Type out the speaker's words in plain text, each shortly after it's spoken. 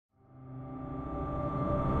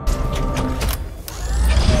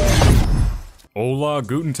Hola,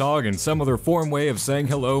 guten tag, and some other foreign way of saying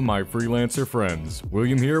hello, my Freelancer friends.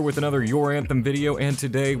 William here with another Your Anthem video, and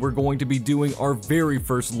today we're going to be doing our very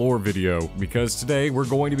first lore video, because today we're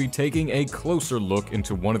going to be taking a closer look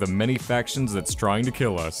into one of the many factions that's trying to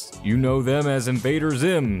kill us. You know them as Invader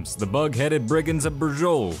Zims, the bug-headed brigands of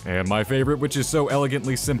Brjol, and my favorite, which is so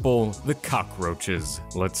elegantly simple, the cockroaches.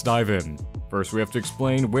 Let's dive in. First, we have to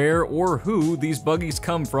explain where or who these buggies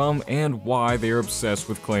come from and why they are obsessed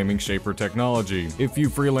with claiming Shaper technology. If you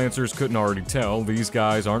freelancers couldn't already tell, these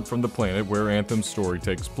guys aren't from the planet where Anthem's story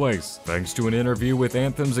takes place. Thanks to an interview with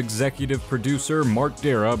Anthem's executive producer Mark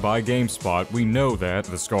Dara by GameSpot, we know that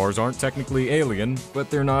the Scars aren't technically alien, but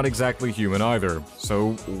they're not exactly human either.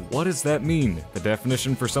 So what does that mean? The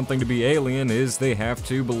definition for something to be alien is they have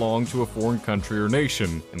to belong to a foreign country or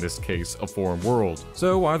nation, in this case a foreign world.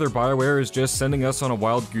 So either BioWare is just sending us on a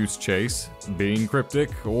wild goose chase, being cryptic,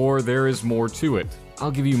 or there is more to it. I'll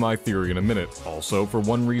give you my theory in a minute. Also, for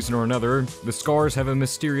one reason or another, the Scars have a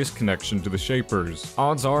mysterious connection to the Shapers.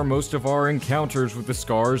 Odds are most of our encounters with the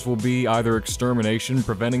Scars will be either extermination,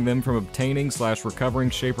 preventing them from obtaining/recovering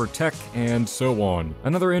Shaper tech, and so on.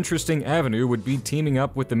 Another interesting avenue would be teaming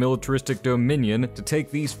up with the militaristic Dominion to take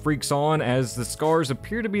these freaks on, as the Scars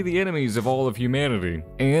appear to be the enemies of all of humanity.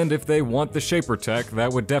 And if they want the Shaper tech,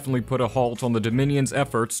 that would definitely put a halt on the Dominion's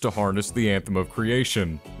efforts to harness the Anthem of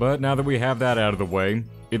Creation. But now that we have that out of the way,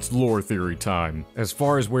 it's lore theory time. As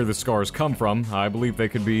far as where the Scars come from, I believe they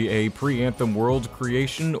could be a pre-Anthem world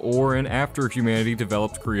creation or an after humanity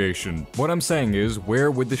developed creation. What I'm saying is, where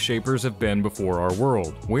would the Shapers have been before our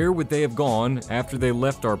world? Where would they have gone after they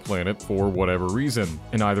left our planet for whatever reason?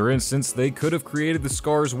 In either instance, they could have created the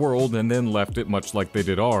Scars world and then left it much like they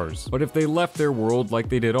did ours. But if they left their world like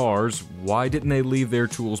they did ours, why didn't they leave their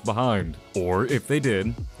tools behind? Or if they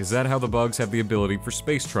did, is that how the bugs have the ability for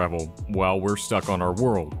space travel while we're stuck on our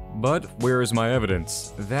world? But where is my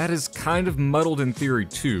evidence? That is kind of muddled in theory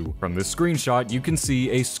too. From this screenshot, you can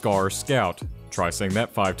see a Scar Scout. Try saying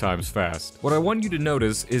that 5 times fast. What I want you to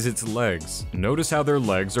notice is its legs. Notice how their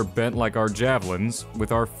legs are bent like our javelins,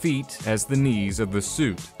 with our feet as the knees of the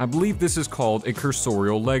suit. I believe this is called a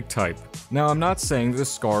cursorial leg type. Now, I'm not saying the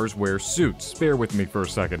Scars wear suits. Bear with me for a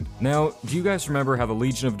second. Now, do you guys remember how the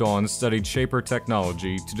Legion of Dawn studied Shaper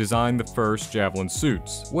technology to design the first javelin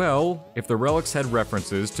suits? Well, if the relics had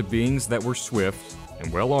references to beings that were swift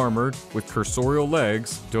and well-armored, with cursorial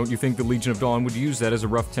legs, don't you think the Legion of Dawn would use that as a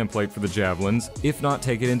rough template for the javelins, if not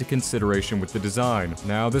take it into consideration with the design?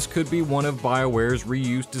 Now, this could be one of BioWare's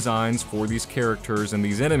reused designs for these characters and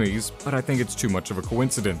these enemies, but I think it's too much of a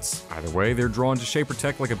coincidence. Either way, they're drawn to Shaper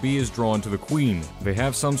tech like a bee is drawn to the queen. They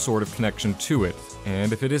have some sort of connection to it.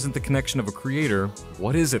 And if it isn't the connection of a creator,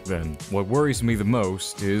 what is it then? What worries me the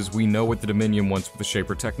most is we know what the Dominion wants with the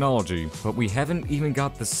Shaper technology, but we haven't even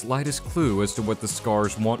got the slightest clue as to what the Scars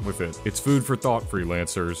want with it. It's food for thought,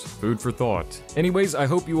 freelancers. Food for thought. Anyways, I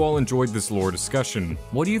hope you all enjoyed this lore discussion.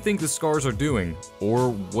 What do you think the Scars are doing?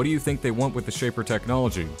 Or what do you think they want with the Shaper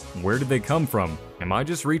technology? Where did they come from? Am I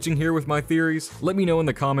just reaching here with my theories? Let me know in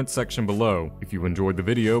the comments section below. If you enjoyed the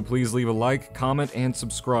video, please leave a like, comment, and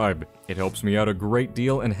subscribe. It helps me out a great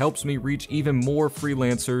deal and helps me reach even more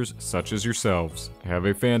freelancers such as yourselves. Have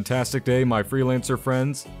a fantastic day, my freelancer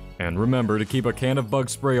friends, and remember to keep a can of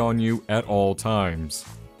bug spray on you at all times.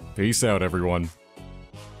 Peace out, everyone.